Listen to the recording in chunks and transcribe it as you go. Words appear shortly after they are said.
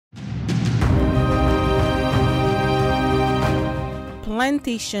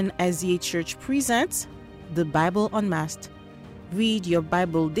Plantation SDA Church presents the Bible Unmasked. Read your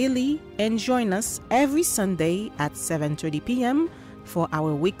Bible daily and join us every Sunday at 7:30 p.m. for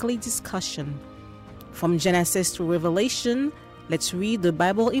our weekly discussion. From Genesis to Revelation, let's read the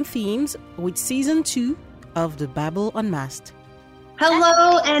Bible in themes with Season 2 of the Bible Unmasked.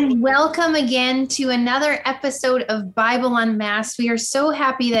 Hello and welcome again to another episode of Bible Unmasked. We are so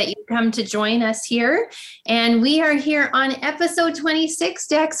happy that you come to join us here. And we are here on episode 26,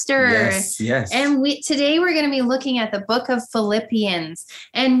 Dexter. Yes. And today we're going to be looking at the book of Philippians.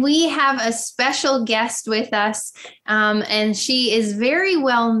 And we have a special guest with us. And she is very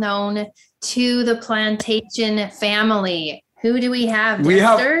well known to the Plantation family. Who do we have, Dexter? We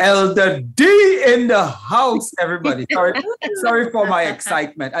have Elder D in the house, everybody. Sorry for my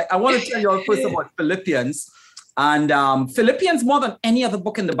excitement. I want to tell you all first about Philippians. And Philippians, more than any other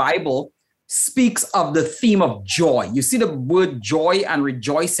book in the Bible, speaks of the theme of joy. You see the word joy and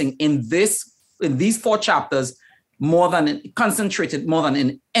rejoicing in these 4 chapters concentrated more than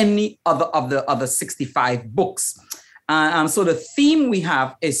in any other of the other 65 books. So the theme we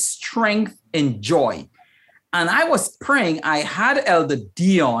have is strength in joy. And I was praying, I had Elder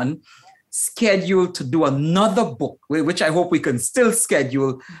Dion scheduled to do another book, which I hope we can still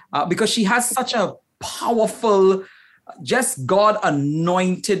schedule, because she has such a powerful, just God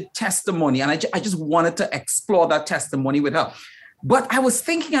anointed testimony. And I just wanted to explore that testimony with her. But I was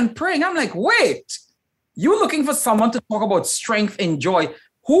thinking and praying, I'm like, wait, you're looking for someone to talk about strength and joy.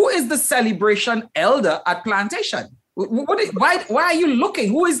 Who is the celebration elder at Plantation? Why are you looking?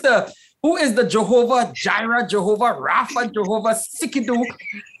 Who is the Jehovah Jireh, Jehovah Rapha, Jehovah Sikidu?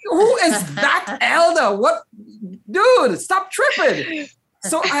 Who is that elder? What? Dude, stop tripping.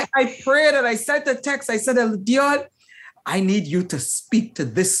 So I prayed and I sent a text. I said, Elder Dion, I need you to speak to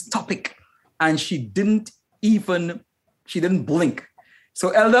this topic. And she didn't blink.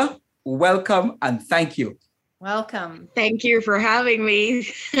 So Elder, welcome and thank you. Welcome. Thank you for having me.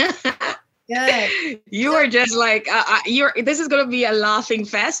 Good. You are just like this is going to be a laughing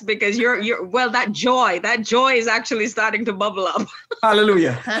fest because that joy is actually starting to bubble up.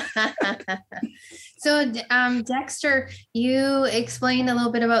 Hallelujah. So Dexter, you explained a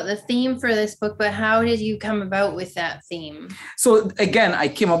little bit about the theme for this book, but how did you come about with that theme? So again, I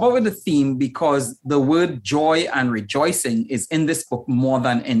came about with the theme because the word joy and rejoicing is in this book more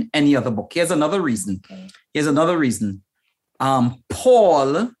than in any other book. Here's another reason.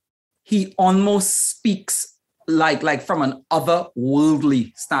 Paul, he almost speaks like from an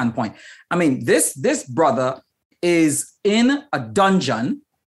otherworldly standpoint. I mean, this brother is in a dungeon,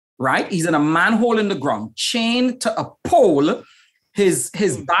 right? He's in a manhole in the ground, chained to a pole. His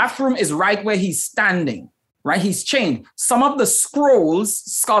bathroom is right where he's standing, right? He's chained. Some of the scrolls,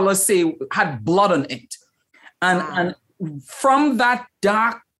 scholars say, had blood on it. And from that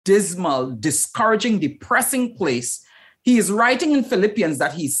dark, dismal, discouraging, depressing place, he is writing in Philippians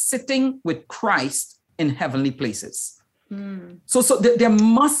that he's sitting with Christ in heavenly places. So there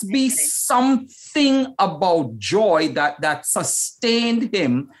must be something about joy that sustained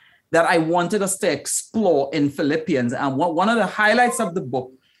him that I wanted us to explore in Philippians. And one of the highlights of the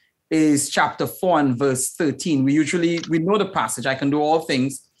book is chapter 4 and verse 13. We know the passage, I can do all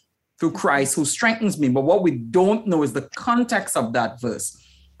things through Christ who strengthens me. But what we don't know is the context of that verse.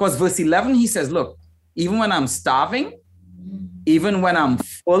 Because verse 11, he says, look, even when I'm starving, even when I'm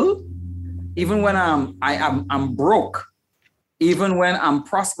full, even when I'm broke, even when I'm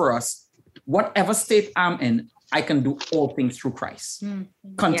prosperous, whatever state I'm in, I can do all things through Christ.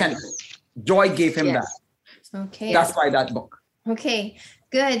 Contentment. Yes. Joy gave him that. Okay. That's why that book. Okay,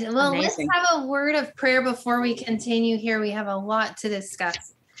 good. Well, Amazing. Let's have a word of prayer before we continue here. We have a lot to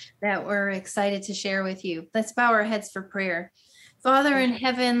discuss that we're excited to share with you. Let's bow our heads for prayer. Father in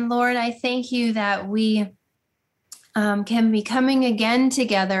heaven, Lord, I thank you that we can be coming again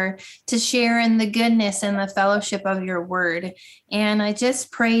together to share in the goodness and the fellowship of your word. And I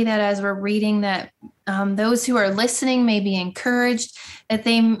just pray that as we're reading that those who are listening may be encouraged, that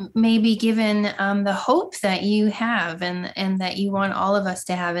they may be given the hope that you have and that you want all of us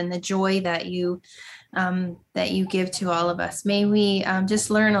to have, and the joy that you give to all of us. May we just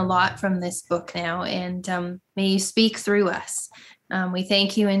learn a lot from this book now, and may you speak through us. We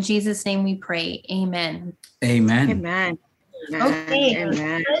thank you. In Jesus' name we pray. Amen. Amen. Amen. Okay,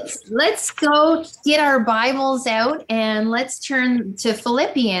 Amen. let's go get our Bibles out and let's turn to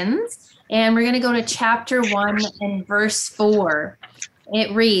Philippians, and we're going to go to chapter 1 and verse 4.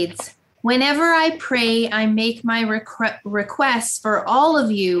 It reads, "Whenever I pray, I make my requests for all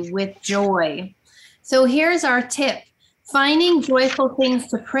of you with joy." So here's our tip. Finding joyful things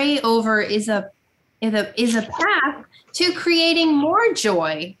to pray over is a is a path to creating more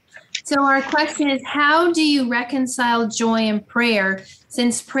joy. So our question is, how do you reconcile joy and prayer,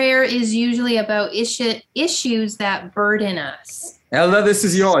 since prayer is usually about issues that burden us? Elder, this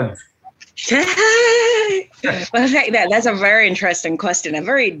is yours. Well, that's a very interesting question, a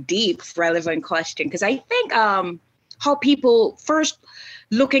very deep, relevant question, because I think how people first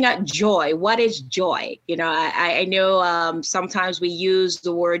looking at joy, what is joy? You know, I know sometimes we use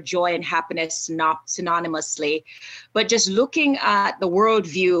the word joy and happiness synonymously, but just looking at the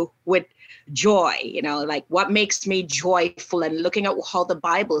worldview with joy, you know, like what makes me joyful, and looking at how the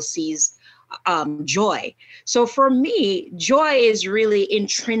Bible sees joy. So for me, joy is really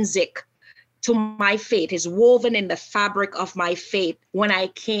intrinsic to my faith, is woven in the fabric of my faith when I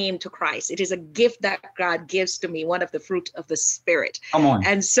came to Christ. It is a gift that God gives to me, one of the fruit of the Spirit. Come on.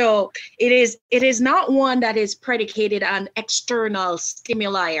 And so it is not one that is predicated on external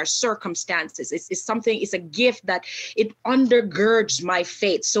stimuli or circumstances. It's a gift that it undergirds my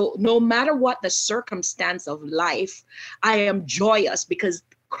faith. So no matter what the circumstance of life, I am joyous because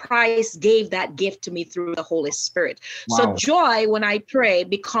Christ gave that gift to me through the Holy Spirit. Wow. So joy, when I pray,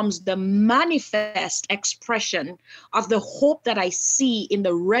 becomes the manifest expression of the hope that I see in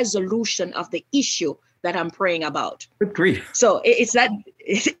the resolution of the issue that I'm praying about. Good grief. So it's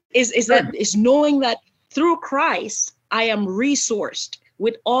knowing that through Christ, I am resourced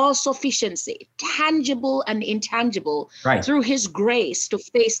with all sufficiency, tangible and intangible, right, through his grace to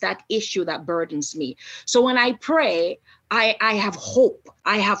face that issue that burdens me. So when I pray, I have hope,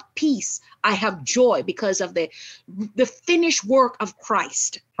 I have peace, I have joy because of the finished work of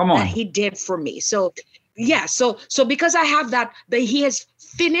Christ that he did for me. So yeah, so because I have that he has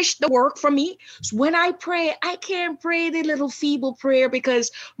finished the work for me. So when I pray, I can't pray the little feeble prayer, because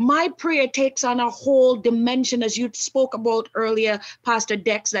my prayer takes on a whole dimension, as you spoke about earlier, Pastor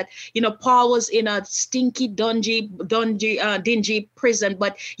Dex, that, you know, Paul was in a stinky, dingy prison,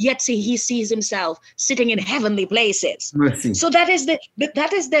 but yet he sees himself sitting in heavenly places. Mercy. So that is the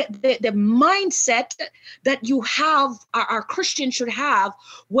mindset that you have, our Christians should have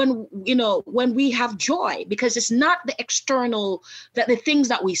when we have joy, because it's not the external, that the things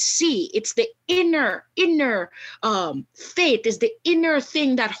that we see, it's the inner faith, is the inner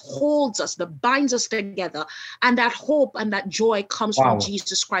thing that holds us, that binds us together, and that hope and that joy comes from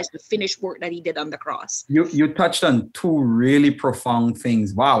Jesus Christ, the finished work that he did on the cross. You touched on two really profound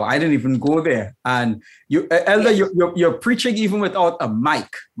things. Wow, I didn't even go there. And you, Elder, you're preaching even without a mic.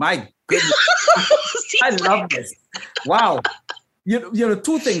 My goodness, I love this. Wow. You know,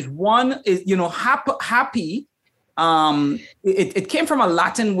 two things. One is, happy. It came from a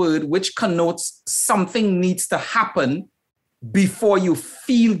Latin word which connotes something needs to happen before you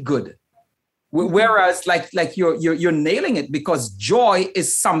feel good. Whereas like you're nailing it, because joy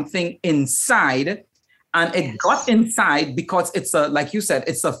is something inside, and it got inside because it's like you said,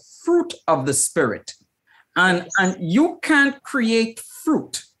 it's a fruit of the Spirit. And you can't create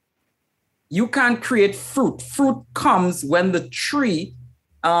fruit. You can't create fruit. Fruit comes when the tree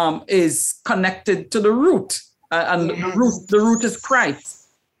is connected to the root. And the root is Christ.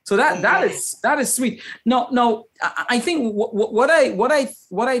 So that is sweet. No, I think what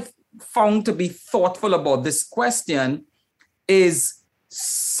I found to be thoughtful about this question is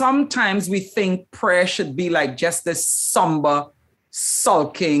sometimes we think prayer should be like just this somber,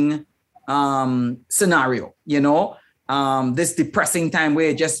 sulking scenario, this depressing time where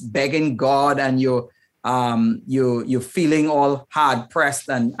you're just begging God and you're feeling all hard pressed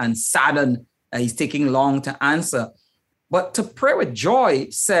and saddened. He's taking long to answer. But to pray with joy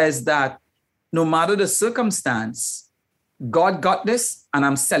says that no matter the circumstance, God got this, and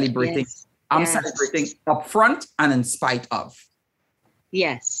I'm celebrating. Yes. I'm celebrating up front and in spite of.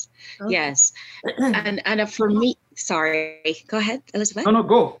 Yes. Okay. Yes. And for me, sorry, go ahead, Elizabeth. No,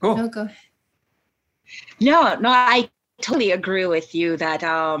 go. No, go. No, I totally agree with you that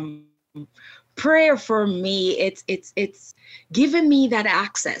prayer for me, it's given me that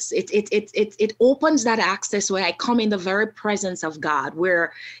access. It opens that access where I come in the very presence of God,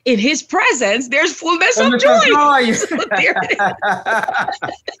 where in his presence there's fullness of joy.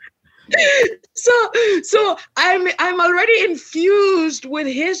 So I'm already infused with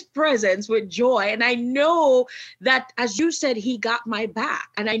his presence, with joy, and I know that, as you said, he got my back,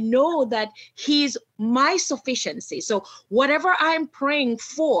 and I know that he's my sufficiency. So whatever I'm praying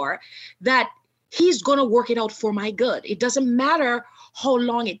for, that he's going to work it out for my good. It doesn't matter how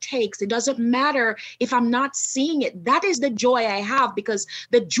long it takes. It doesn't matter if I'm not seeing it. That is the joy I have, because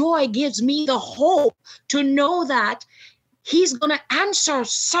the joy gives me the hope to know that he's going to answer.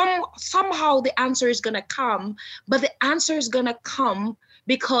 Somehow the answer is going to come, but the answer is going to come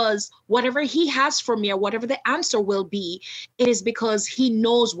because whatever he has for me or whatever the answer will be, it is because he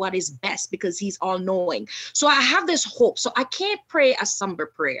knows what is best, because he's all knowing. So I have this hope. So I can't pray a somber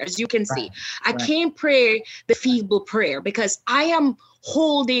prayer, as you can see. I can't pray the feeble prayer, because I am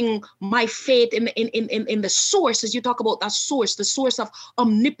holding my faith in the source, as you talk about that source, the source of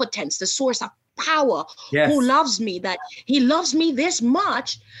omnipotence, the source of power, who loves me, that he loves me this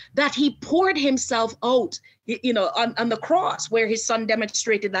much that he poured himself out, on the cross, where his son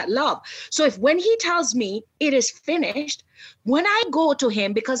demonstrated that love. So if when he tells me it is finished, when I go to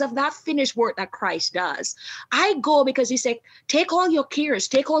him because of that finished work that Christ does, I go because he said, take all your cares,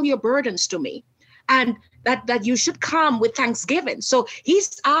 take all your burdens to me, and that you should come with thanksgiving. So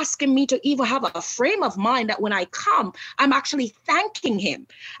he's asking me to even have a frame of mind that when I come, I'm actually thanking him.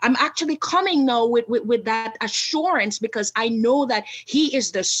 I'm actually coming now with that assurance, because I know that he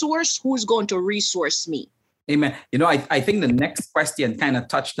is the source who's going to resource me. Amen. I think the next question kind of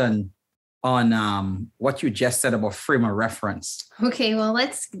touched on what you just said about frame of reference. Okay, well,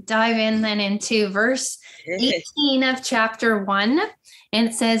 let's dive in then into verse 18 of chapter 1. And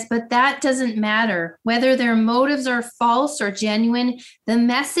it says, but that doesn't matter. Whether their motives are false or genuine, the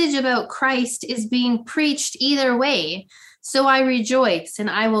message about Christ is being preached either way. So I rejoice, and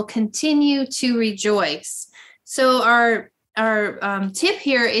I will continue to rejoice. So our tip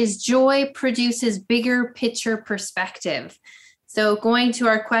here is joy produces bigger picture perspective. So going to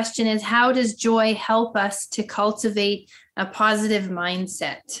our question is, how does joy help us to cultivate a positive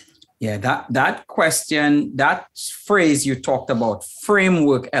mindset? Yeah, that question, that phrase you talked about,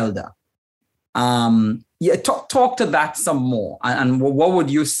 framework, Elder. Talk to that some more. And what would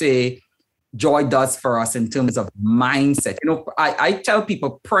you say joy does for us in terms of mindset? I tell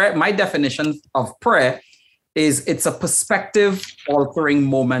people prayer, my definition of prayer is it's a perspective altering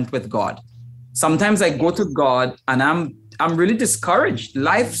moment with God. Sometimes I go to God and I'm really discouraged.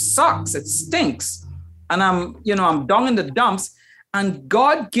 Life sucks. It stinks. And I'm down in the dumps. And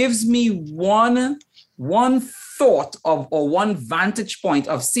God gives me one thought or one vantage point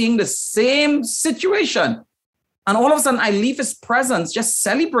of seeing the same situation. And all of a sudden I leave his presence just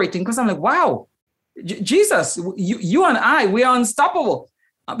celebrating, because I'm like, wow, Jesus, you and I, we are unstoppable,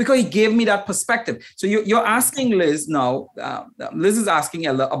 because he gave me that perspective. So you're asking Liz now, Liz is asking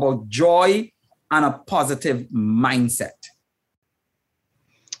Ella about joy and a positive mindset.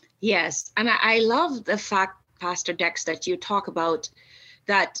 Yes. And I love the fact, Pastor Dex, that you talk about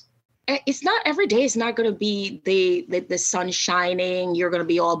that it's not every day. It's not going to be the sun shining. You're going to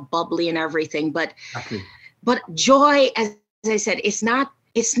be all bubbly and everything. But joy, as I said, it's not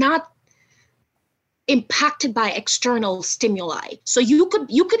impacted by external stimuli. So you could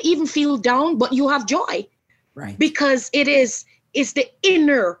even feel down, but you have joy, right? Because it's the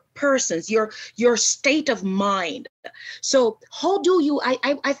inner person's, your state of mind. So how do you,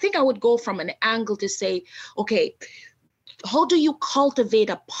 I think I would go from an angle to say, okay, how do you cultivate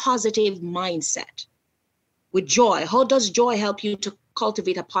a positive mindset with joy? How does joy help you to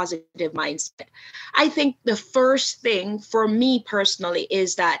cultivate a positive mindset? I think the first thing for me personally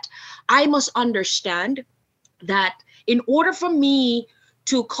is that I must understand that in order for me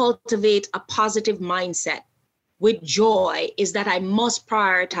to cultivate a positive mindset with joy, is that I must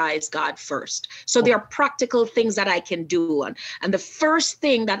prioritize God first. So there are practical things that I can do. And the first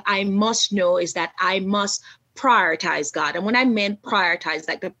thing that I must know is that I must prioritize God. And when I meant prioritize,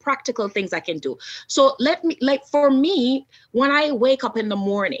 like the practical things I can do. So for me, when I wake up in the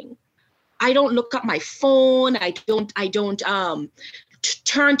morning, I don't look at my phone. I don't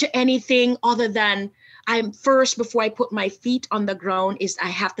turn to anything other than I'm first, before I put my feet on the ground, is I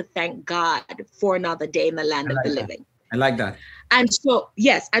have to thank God for another day in the land of the living. I like that. And so,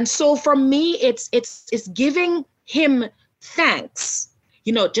 yes. And so for me, it's giving him thanks,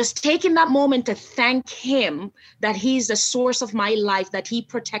 just taking that moment to thank him that he's the source of my life, that he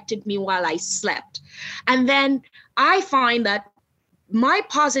protected me while I slept. And then I find that my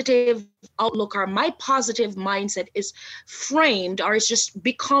positive outlook or my positive mindset is framed, or it's just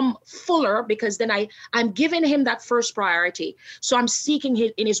become fuller, because then I'm giving him that first priority. So I'm seeking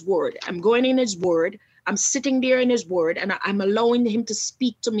him in his word. I'm going in his word. I'm sitting there in his word, and I'm allowing him to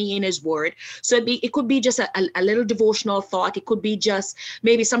speak to me in his word. So it could be just a little devotional thought. It could be just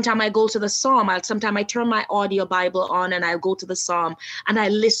maybe sometime I go to the Psalm. Sometime I turn my audio Bible on and I'll go to the Psalm and I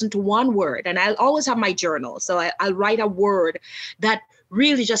listen to one word, and I'll always have my journal. So I'll write a word that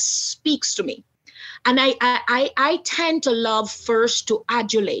really just speaks to me. And I tend to love first to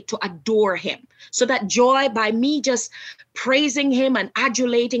adulate, to adore him. So that joy, by me just praising him and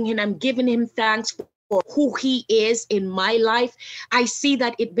adulating him and giving him thanks who he is in my life, I see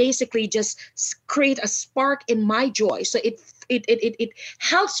that it basically just create a spark in my joy. So it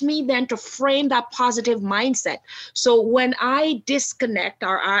helps me then to frame that positive mindset. So when I disconnect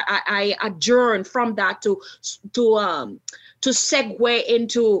or I adjourn from that to segue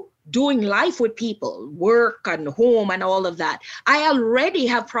into doing life with people, work and home and all of that, I already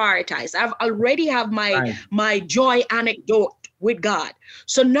have prioritized. I've already have my joy anecdote with God.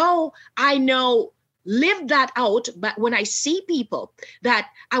 So now I know, live that out. But when I see people, that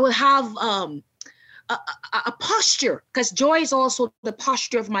I will have a posture, because joy is also the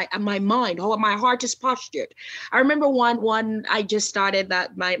posture of my mind, how my heart is postured. I remember one I just started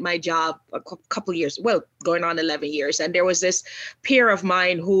my job a couple years, well, going on 11 years, and there was this peer of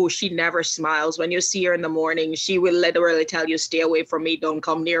mine who, she never smiles. When you see her in the morning, she will literally tell you, stay away from me, don't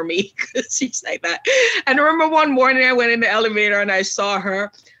come near me, because she's like that. And I remember one morning I went in the elevator and I saw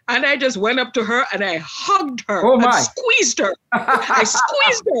her, and I just went up to her and I hugged her and squeezed her. I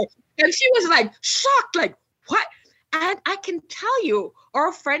squeezed her. And she was like shocked, like, what? And I can tell you,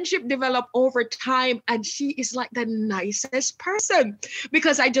 our friendship developed over time, and she is like the nicest person,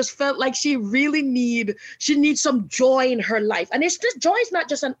 because I just felt like she needs some joy in her life. And it's just, joy is not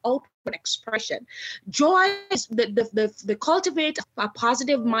just an open expression. Joy is the cultivate a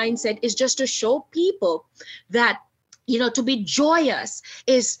positive mindset is just to show people that, to be joyous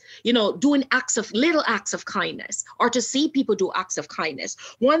is, doing little acts of kindness, or to see people do acts of kindness.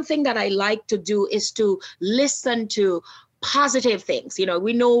 One thing that I like to do is to listen to positive things.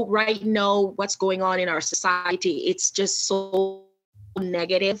 We know right now what's going on in our society. It's just so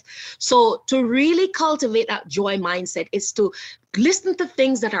negative. So to really cultivate that joy mindset is to listen to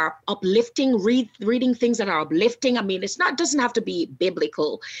things that are uplifting, reading things that are uplifting. I mean, doesn't have to be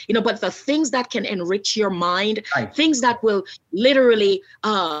biblical, but the things that can enrich your mind, right. Things that will literally,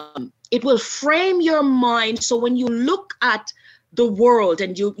 it will frame your mind. So when you look at the world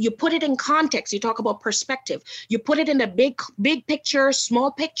and you put it in context, you talk about perspective, you put it in the big picture,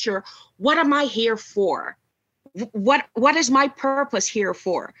 small picture. What am I here for? What is my purpose here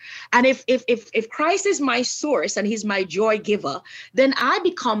for? And if Christ is my source and he's my joy giver, then I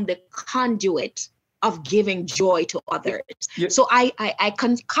become the conduit of giving joy to others. Yeah. So I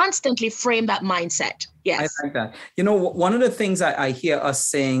can constantly frame that mindset. Yes. I like that. One of the things I hear us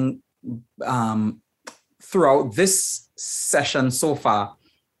saying throughout this session so far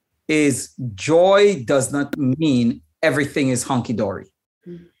is joy does not mean everything is hunky-dory.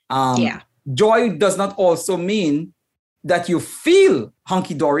 Yeah. Joy does not also mean that you feel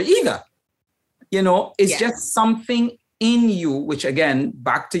hunky-dory either. It's just something in you, which again,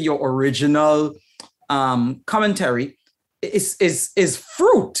 back to your original commentary, is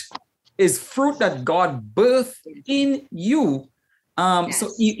fruit that God birthed in you. So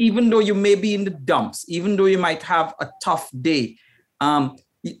even though you may be in the dumps, even though you might have a tough day,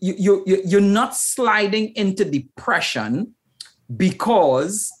 you're not sliding into depression,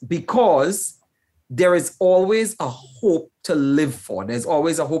 because there is always a hope to live for. There's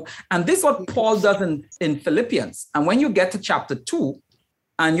always a hope. And this is what Paul does in Philippians. And when you get to chapter 2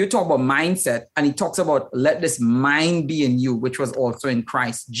 and you talk about mindset, and he talks about let this mind be in you, which was also in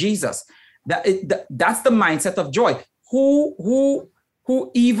Christ Jesus. That's the mindset of joy. Who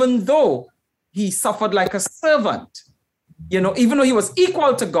even though he suffered like a servant, even though he was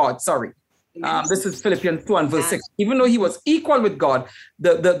equal to God, this is Philippians 2 and verse 6. Even though he was equal with God,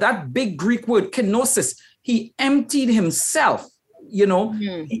 that big Greek word kenosis, he emptied himself. He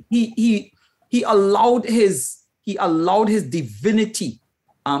allowed his divinity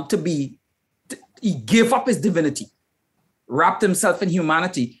he gave up his divinity, wrapped himself in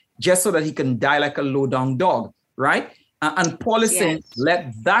humanity just so that he can die like a low down dog, right? And Paul is saying,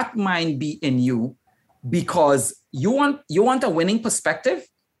 let that mind be in you, because you want a winning perspective.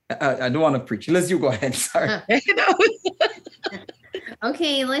 I don't want to preach. Liz, you go ahead. Sorry.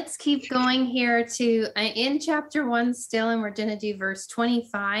 Okay, let's keep going here to in chapter 1 still, and we're going to do verse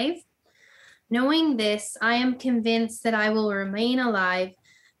 25. Knowing this, I am convinced that I will remain alive,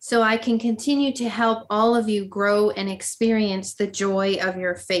 so I can continue to help all of you grow and experience the joy of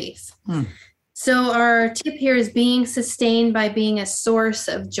your faith. So our tip here is being sustained by being a source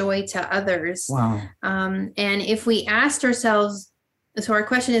of joy to others. Wow. And if we asked ourselves, so our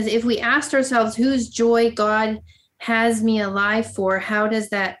question is, if we asked ourselves whose joy God has me alive for, how does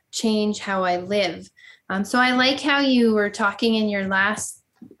that change how I live? So I like how you were talking in your last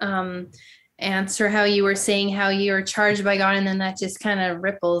answer, how you were saying how you are charged by God, and then that just kind of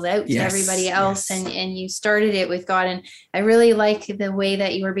ripples out to everybody else. And you started it with God. And I really like the way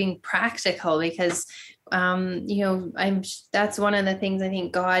that you were being practical, because that's one of the things I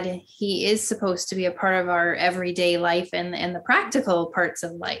think God, he is supposed to be a part of our everyday life and the practical parts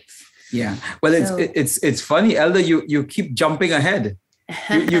of life. Yeah. Well, it's funny, Elder, you keep jumping ahead.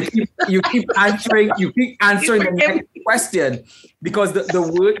 You keep answering the next question, because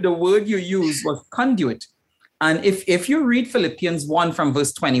the word you use was conduit. And if you read Philippians 1 from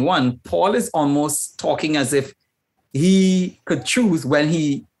verse 21, Paul is almost talking as if he could choose when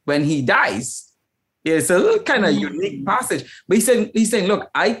he dies. It's a little kind of unique passage. But he's saying, look,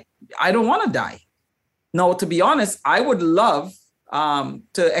 I don't want to die. Now, to be honest, I would love to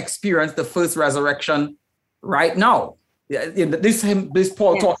experience the first resurrection right now. This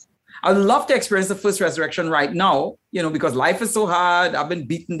Paul talk. I'd love to experience the first resurrection right now, because life is so hard. I've been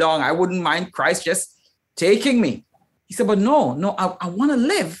beaten down. I wouldn't mind Christ just taking me. He said, but no, I want to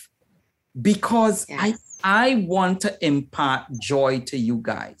live because I want to impart joy to you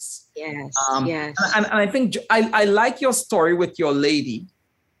guys. Yes. And I think I like your story with your lady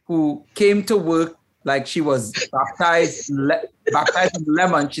who came to work like she was baptized in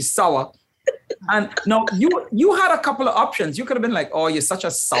lemon. She's sour. And now you had a couple of options. You could have been like, oh, you're such a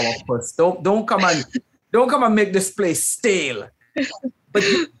sourpuss. Don't come and make this place stale. But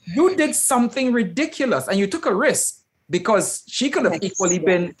you did something ridiculous and you took a risk, because she could have equally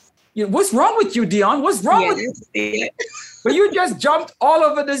been, what's wrong with you, Dion? What's wrong with you? But you just jumped all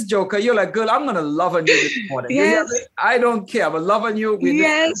over this joker. You're like, girl, I'm gonna love on you this morning. Yes. I don't care. I'm loving you. You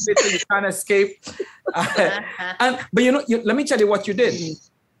can't escape. But let me tell you what you did.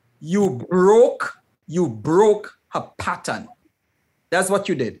 You broke her pattern. That's what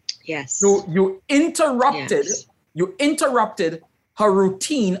you did. Yes. You interrupted her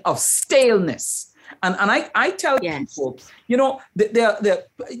routine of staleness. And I tell people,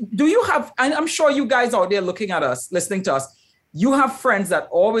 do you have, and I'm sure you guys out there looking at us, listening to us, you have friends that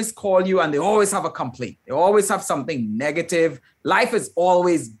always call you and they always have a complaint. They always have something negative. Life is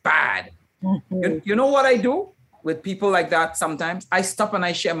always bad. Mm-hmm. You know what I do with people like that sometimes? I stop and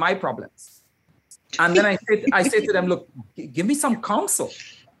I share my problems. And then I say to them, look, give me some counsel.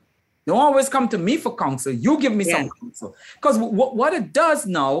 Don't always come to me for counsel. You give me some counsel. Because what it does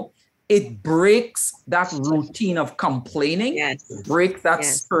now, it breaks that routine of complaining. Yes. Breaks that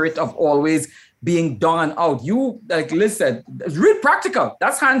spirit of always being down and out. You, like Liz said, it's real practical.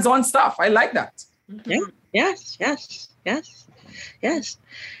 That's hands-on stuff. I like that. Yeah. Yes.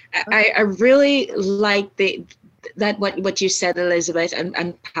 I really like what you said, Elizabeth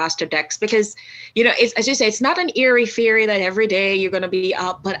and Pastor Dex, because it's, as you say, it's not an airy fairy that every day you're going to be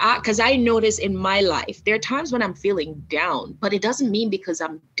up, but because I notice in my life there are times when I'm feeling down, but it doesn't mean because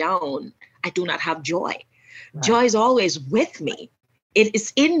I'm down I do not have joy. Right. Joy is always with me. It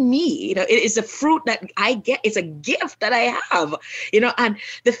is in me. It is a fruit that I get. It's a gift that I have. And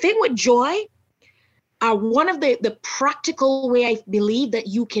the thing with joy, one of the practical way I believe that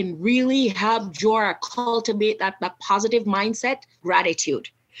you can really have joy or cultivate that positive mindset, gratitude.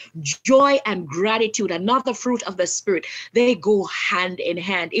 Joy and gratitude, another fruit of the Spirit, they go hand in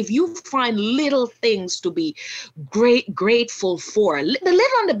hand. If you find little things to be grateful for, the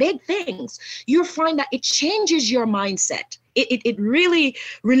little and the big things, you find that it changes your mindset. It really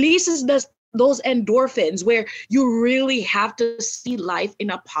releases those endorphins where you really have to see life in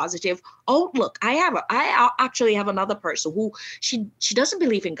a positive outlook. I actually have another person who she doesn't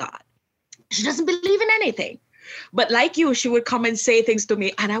believe in God. She doesn't believe in anything. But like you, she would come and say things to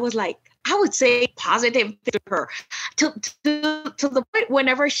me. And I was like, I would say positive things to her to the point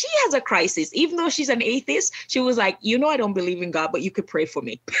whenever she has a crisis, even though she's an atheist, she was like, I don't believe in God, but you could pray for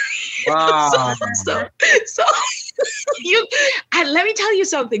me. Wow. so and let me tell you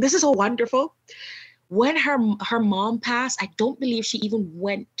something. This is so wonderful. When her mom passed, I don't believe she even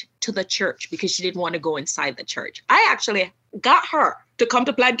went to the church because she didn't want to go inside the church. I actually got her to come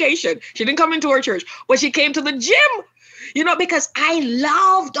to Plantation. She didn't come into our church, but she came to the gym, because I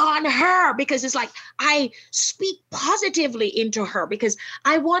loved on her, because it's like I speak positively into her because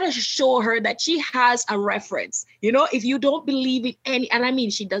I want to show her that she has a reference. If you don't believe in any, and I mean,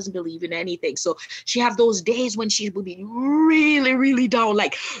 she doesn't believe in anything. So she have those days when she will be really, really down,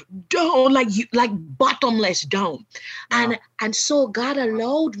 like bottomless down. Wow. And so God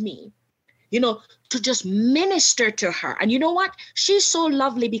allowed me, to just minister to her. And you know what? She's so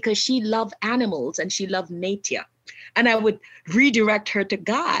lovely because she loved animals and she loved nature. And I would redirect her to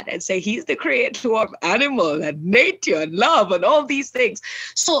God and say, He's the creator of animal and nature and love and all these things.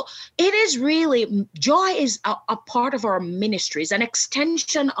 So it is really, joy is a part of our ministries, an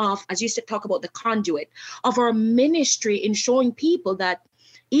extension of, as you said, talk about the conduit of our ministry in showing people that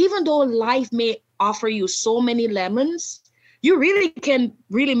even though life may offer you so many lemons, you really can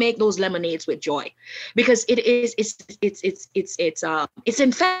really make those lemonades with joy, because it's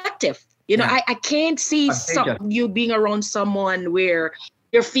infective. You know, Yeah. I can't see you being around someone where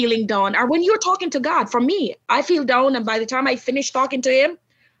you're feeling down, or when you're talking to God. For me, I feel down, and by the time I finish talking to him,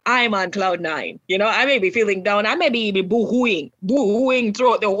 I'm on cloud 9. You know, I may be feeling down, I may be boo-hooing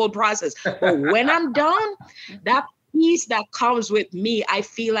throughout the whole process. But when I'm down, that peace that comes with me, I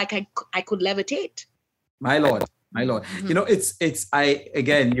feel like I could levitate. My Lord. You know, it's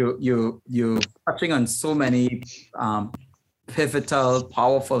you touching on so many pivotal,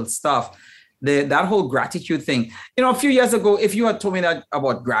 powerful stuff. That whole gratitude thing. You know, a few years ago, if you had told me that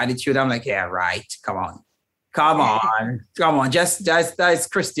about gratitude, I'm like, yeah, right. Come on. Just that's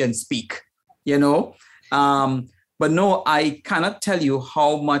Christian speak, you know. But no, I cannot tell you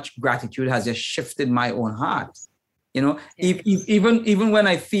how much gratitude has just shifted my own heart. You know, even when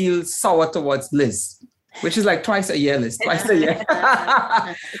I feel sour towards Liz, which is like twice a year.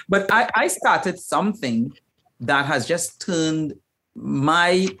 But I started something that has just turned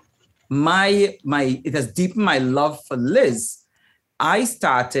it has deepened my love for Liz. I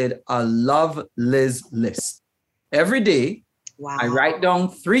started a love Liz list. Every day, wow. I write down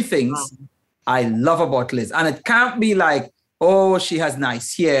 3 things I love about Liz. And it can't be like, oh, she has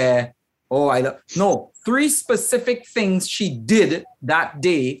nice hair. No, 3 specific things she did that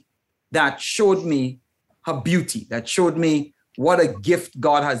day that showed me her beauty, that showed me what a gift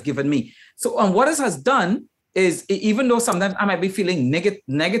God has given me. So, and what this has done is, even though sometimes I might be feeling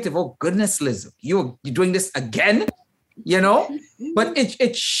negative, oh goodness, Liz, you're doing this again, you know, but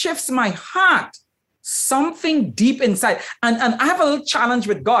it shifts my heart, something deep inside. And I have a little challenge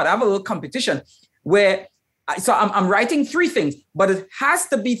with God. I have a little competition where, I'm writing 3 things, but it has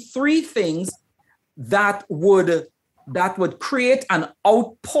to be 3 things that would create an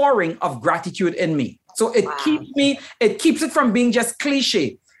outpouring of gratitude in me. So it keeps it from being just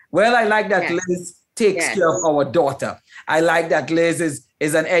cliche. Well, I like that Liz takes care of our daughter. I like that Liz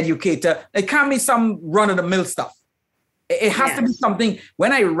is an educator. It can't be some run-of-the-mill stuff. It has to be something.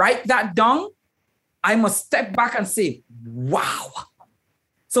 When I write that down, I must step back and say, wow.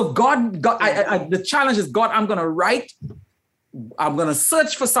 So God, the challenge is, God, I'm going to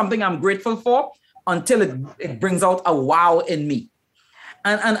search for something I'm grateful for until it brings out a wow in me.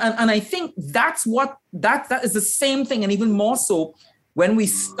 And I think that is the same thing, and even more so when we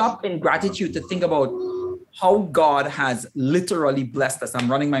stop in gratitude to think about how God has literally blessed us. I'm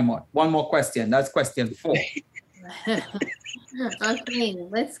running my mouth. One more question. That's question 4. Okay,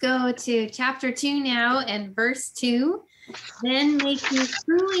 let's go to chapter 2 now and verse 2. Then make you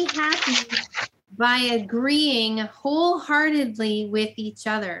truly happy by agreeing wholeheartedly with each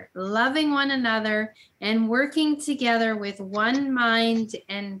other, loving one another, and working together with one mind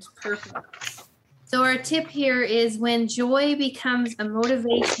and purpose. So our tip here is, when joy becomes a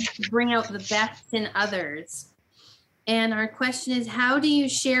motivation to bring out the best in others. And our question is, how do you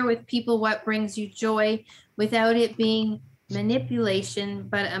share with people what brings you joy without it being manipulation,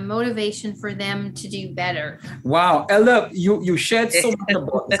 but a motivation for them to do better? Wow, Elder, you shared so much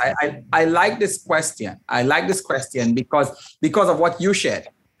about this. I like this question. I like this question because of what you shared.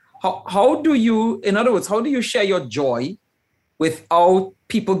 How do you, in other words, how do you share your joy without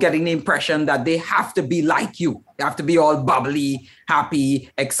people getting the impression that they have to be like you? They have to be all bubbly,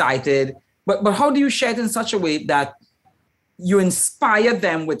 happy, excited. But how do you share it in such a way that you inspire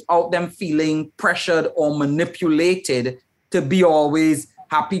them without them feeling pressured or manipulated to be always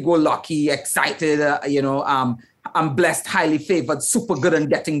happy-go-lucky, excited, I'm blessed, highly favored, super good, and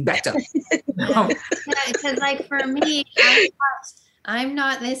getting better? Because like for me, I'm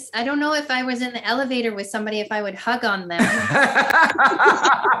not this. I don't know if I was in the elevator with somebody, if I would hug on them.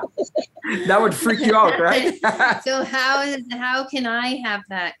 That would freak you out, right? So how can I have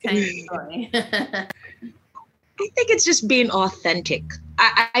that kind of joy? I think it's just being authentic.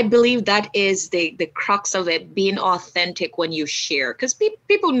 I believe that is the crux of it, being authentic when you share, because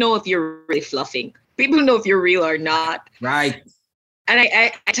people know if you're really fluffing. People know if you're real or not. Right. And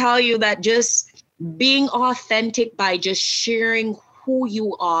I tell you that just being authentic by just sharing who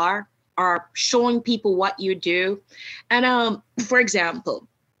you are or showing people what you do. And for example,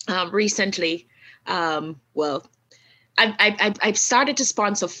 recently, I've started to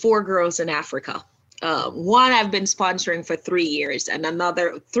sponsor 4 girls in Africa. One I've been sponsoring for 3 years, and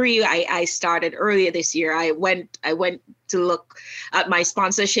another 3 I started earlier this year. I went to look at my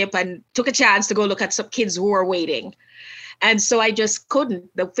sponsorship and took a chance to go look at some kids who were waiting. And so I just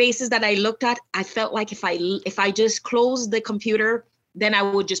couldn't. The faces that I looked at, I felt like if I just closed the computer, then I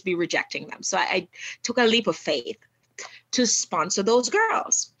would just be rejecting them. So I took a leap of faith to sponsor those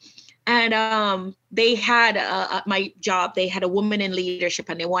girls. And they had at my job, they had a woman in leadership,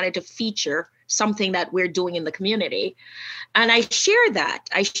 and they wanted to feature something that we're doing in the community. And I shared that.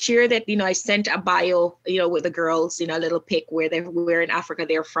 I sent a bio, with the girls, a little pic where we're in Africa,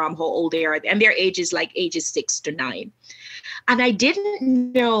 they're from, how old they are, and their ages ages 6 to 9. And I didn't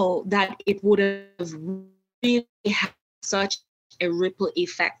know that it would have really had such a ripple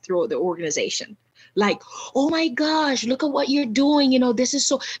effect throughout the organization. Like, oh my gosh, look at what you're doing. This is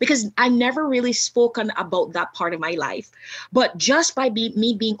so, because I never really spoken about that part of my life. But just by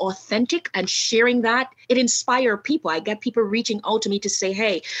me being authentic and sharing that, it inspired people. I get people reaching out to me to say,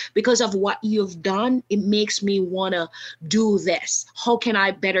 hey, because of what you've done, it makes me want to do this. How can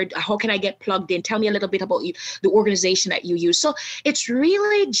I get plugged in? Tell me a little bit about the organization that you use. So it's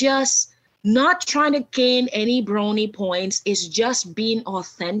really just not trying to gain any brownie points. Is just being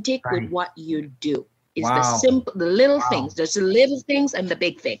authentic with what you do. It's the little things. There's the little things and the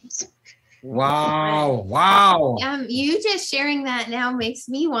big things. Wow. You just sharing that now makes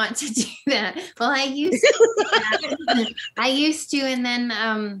me want to do that. Well, I used to, and then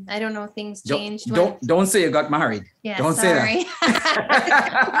I don't know, things changed. Don't say you got married. Yeah, don't sorry. say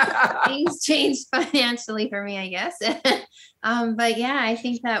that. Things changed financially for me, I guess. But yeah, I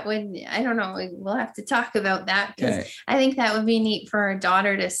think that I don't know, we'll have to talk about that, because I think that would be neat for our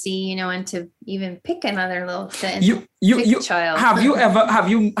daughter to see, and to even pick another little thing. Child.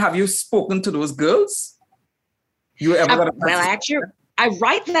 Have you spoken to those girls? You ever got well, actually, I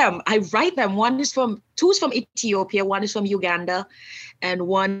write them. Two's from Ethiopia, one is from Uganda, and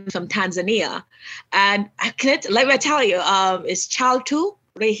one from Tanzania. And let me tell you, it's child 2,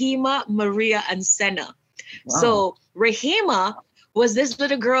 Rahima, Maria, and Senna. Wow. So Rahima was this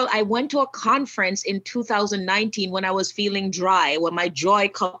little girl. I went to a conference in 2019 when I was feeling dry, when my joy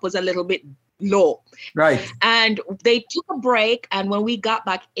cup was a little bit low. Right. And they took a break. And when we got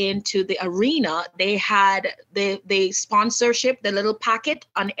back into the arena, they had the sponsorship, the little packet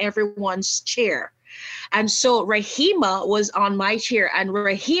on everyone's chair. And so Rahima was on my chair, and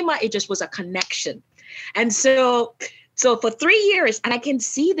Rahima, it just was a connection. And so for 3 years, and I can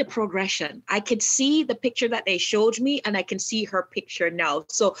see the progression. I could see the picture that they showed me, and I can see her picture now.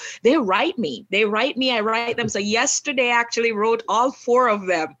 So they write me, I write them. So yesterday I actually wrote all 4 of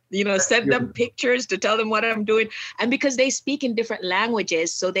them, sent them pictures to tell them what I'm doing. And because they speak in different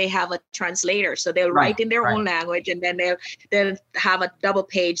languages, so they have a translator. So they'll write in their own language, and then they'll have a double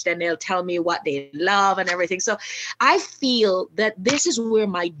page, then they'll tell me what they love and everything. So I feel that this is where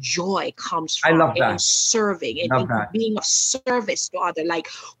my joy comes from. I love that. In serving and being of service to others. Like,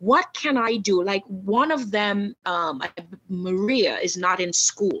 what can I do? Like, one of them, Maria, is not in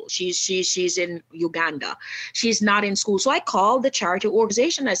school. She's in Uganda. She's not in school. So I called the charity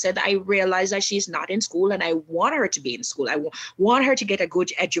organization. I said, I realize that she's not in school, and I want her to be in school. I want her to get a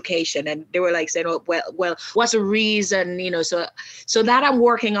good education. And they were like saying, oh, well, what's the reason? So that I'm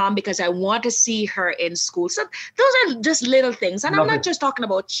working on, because I want to see her in school. So those are just little things. And I'm not just talking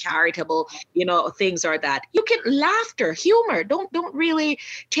about charitable, things or that. You can laughter, humor. Don't really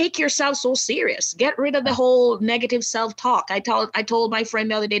take yourself so serious. Get rid of the whole negative self-talk. I told my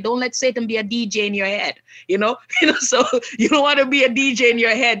friend the other day, don't let Satan be a DJ in your head. So you don't want to be a DJ in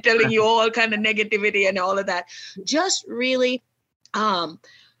your head telling you all kind of negativity and all of that. Just really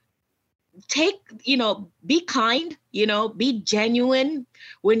be kind, be genuine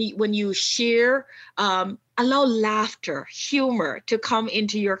when you share. Allow laughter, humor to come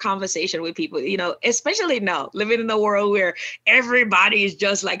into your conversation with people, especially now living in a world where everybody is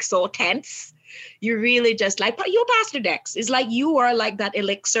just like so tense. You really just like, you Pastor Dex, it's like you are like that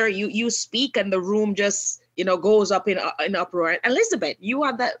elixir. You speak and the room just goes up in uproar. Elizabeth, you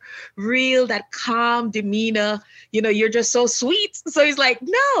have that calm demeanor. You're just so sweet. So he's like,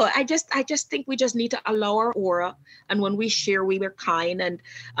 no, I just think we just need to allow our aura. And when we share, we were kind, and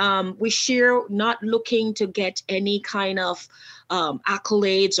we share not looking to get any kind of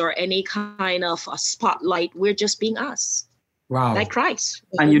accolades or any kind of a spotlight. We're just being us. Wow. Like Christ.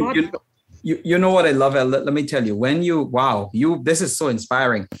 And you know what I love? Let me tell you, this is so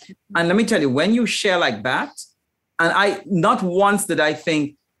inspiring. And let me tell you, when you share like that, and I, not once did I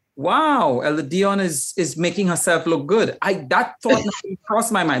think, wow, Elder Dion is making herself look good. That thought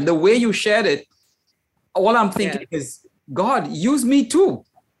crossed my mind. The way you shared it, all I'm thinking is, God, use me too.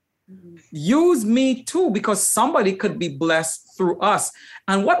 Use me too, because somebody could be blessed through us.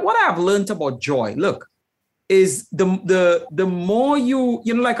 And what I've learned about joy, look, is the more you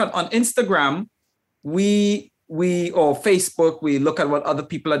like on Instagram, we or Facebook, we look at what other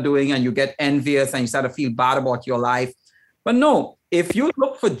people are doing and you get envious and you start to feel bad about your life. But no, if you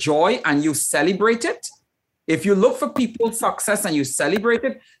look for joy and you celebrate it, If you look for people's success and you celebrate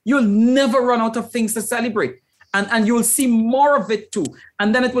it, you'll never run out of things to celebrate. And you'll see more of it too.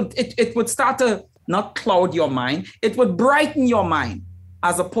 And then it would start to not cloud your mind, it would brighten your mind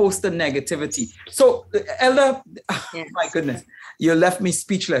as opposed to negativity. So, Elder, yes. My goodness, you left me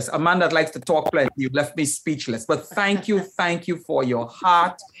speechless. A man that likes to talk plenty, you left me speechless. But thank you for your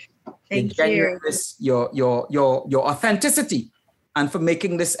heart, thank you, your authenticity, and for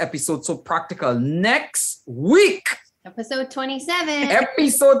making this episode so practical. Next week, episode 27.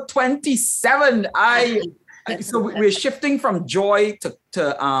 Episode 27. So we're shifting from joy to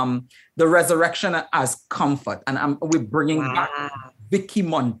the resurrection as comfort, and we're bringing back Vicky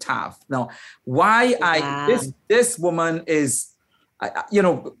Montav. Now, this woman is,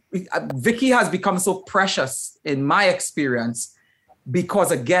 Vicky has become so precious in my experience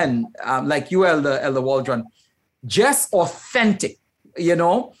because, again, like you, Elder Waldron, just authentic,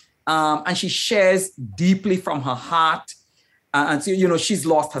 and she shares deeply from her heart. And so, she's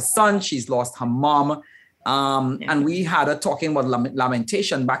lost her son, she's lost her mom. And we had her talking about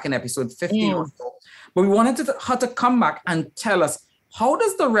lamentation back in episode 15 or so. But we wanted her to come back and tell us, how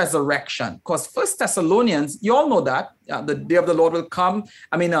does the resurrection, because 1 Thessalonians, you all know that, the day of the Lord will come.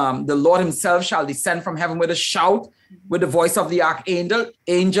 The Lord himself shall descend from heaven with a shout, with the voice of the archangel,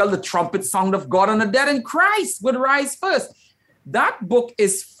 the trumpet sound of God, and the dead in Christ would rise first. That book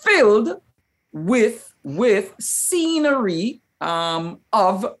is filled with scenery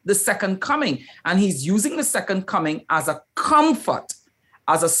of the second coming. And he's using the second coming as a comfort,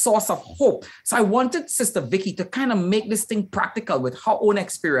 as a source of hope. So I wanted Sister Vicky to kind of make this thing practical with her own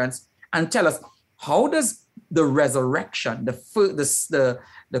experience and tell us, how does the resurrection, the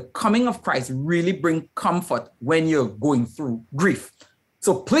coming of Christ really bring comfort when you're going through grief?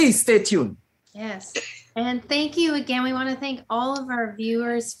 So please stay tuned. Yes. And thank you again. We want to thank all of our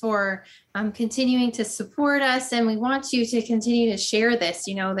viewers for continuing to support us. And we want you to continue to share this,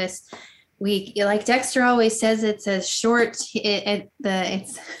 this week. Like Dexter always says, it's a short, I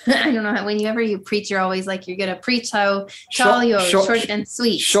don't know, whenever you preach, you're always like, you're going to preach short and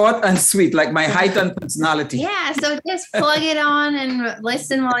sweet. Short and sweet, like my height and personality. Yeah. So just plug it on and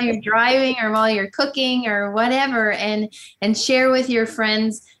listen while you're driving or while you're cooking or whatever, and share with your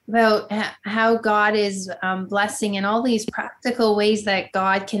friends about how God is blessing in all these practical ways that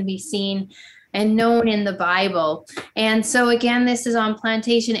God can be seen and known in the Bible. And so again, this is on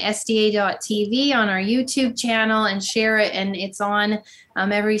plantationsda.tv on our YouTube channel, and share it. And it's on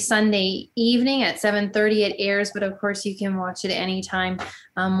every Sunday evening at 7:30 it airs, but of course you can watch it anytime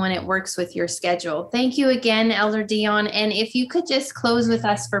when it works with your schedule. Thank you again, Elder Dion. And if you could just close with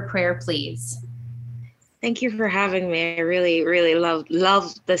us for prayer, please. Thank you for having me. I really, really love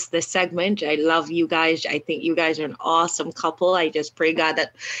this segment. I love you guys. I think you guys are an awesome couple. I just pray, God,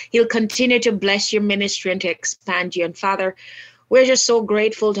 that he'll continue to bless your ministry and to expand you. And Father, we're just so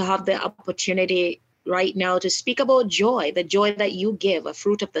grateful to have the opportunity right now to speak about joy, the joy that you give, a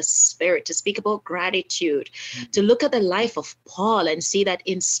fruit of the Spirit, to speak about gratitude, to look at the life of Paul and see that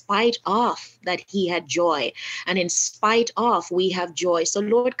in spite of that he had joy, and in spite of we have joy. So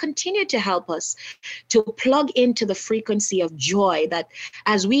Lord, continue to help us to plug into the frequency of joy, that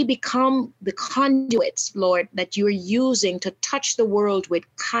as we become the conduits, Lord, that you are using to touch the world with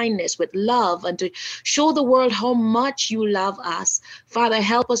kindness, with love, and to show the world how much you love us. Father,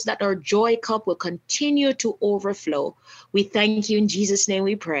 help us that our joy cup will continue to overflow. We thank you in Jesus' name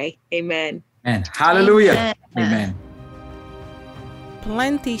we pray. Amen. And hallelujah. Amen.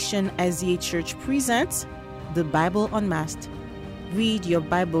 Plantation SDA Church presents the Bible Unmasked. Read your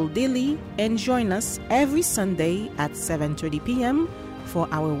Bible daily and join us every Sunday at 7:30 p.m. for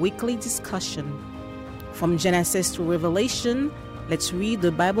our weekly discussion. From Genesis to Revelation, let's read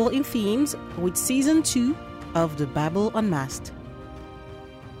the Bible in themes with Season 2 of the Bible Unmasked.